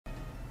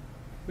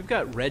We've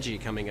got Reggie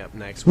coming up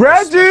next with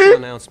a special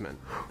announcement.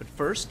 But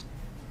first,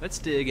 let's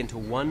dig into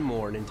one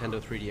more Nintendo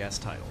 3DS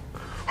title.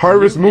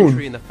 Harvest The new Moon.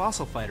 entry in the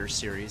Fossil Fighters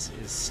series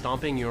is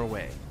stomping your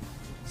way.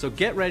 So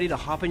get ready to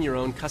hop in your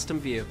own custom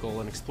vehicle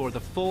and explore the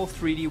full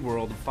 3D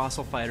world of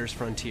Fossil Fighters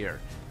Frontier,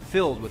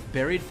 filled with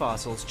buried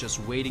fossils just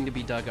waiting to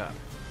be dug up.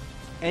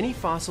 Any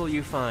fossil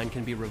you find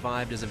can be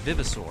revived as a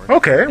Vivisaur.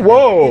 Okay, and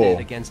whoa! pitted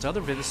against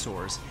other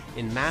Vivisaurs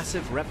in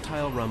massive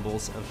reptile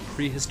rumbles of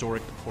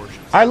prehistoric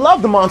proportions. I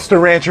love the Monster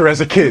Rancher as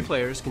a kid.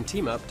 Players can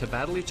team up to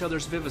battle each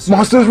other's Vivisaurs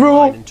Monsters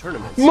rule! in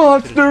tournaments.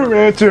 Monster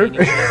Rancher!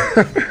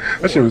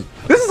 That shit was.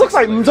 This looks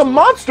like some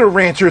Monster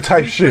Rancher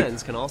type shit.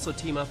 Friends can also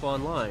team up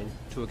online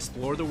to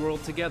explore the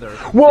world together,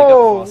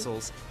 Whoa! dig up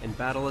fossils, and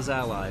battle as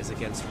allies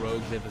against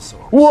rogue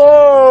Vivisaurs.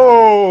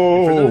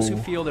 Whoa! For those who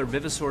feel their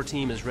Vivisaur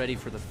team is ready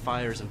for the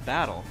fires of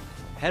battle,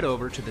 head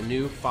over to the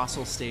new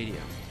Fossil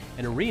Stadium,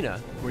 an arena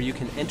where you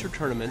can enter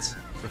tournaments,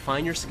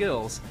 refine your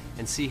skills,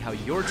 and see how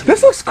your team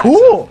This looks stacks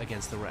cool! up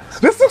against the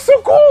rest. This looks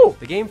so cool!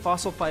 The game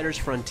Fossil Fighters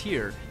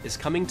Frontier is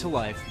coming to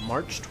life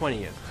March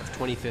 20th of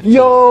 2015.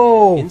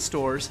 Yo! In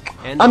stores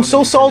and I'm on so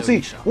the Nintendo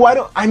salty. eShop. Why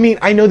don't I mean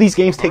I know these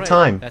games take Alright,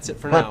 time. that's it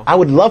for but now. I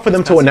would love for them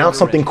Let's to pass it announce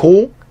over to something Reggie.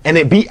 cool and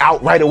it be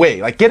out right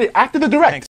away. Like get it after the direct.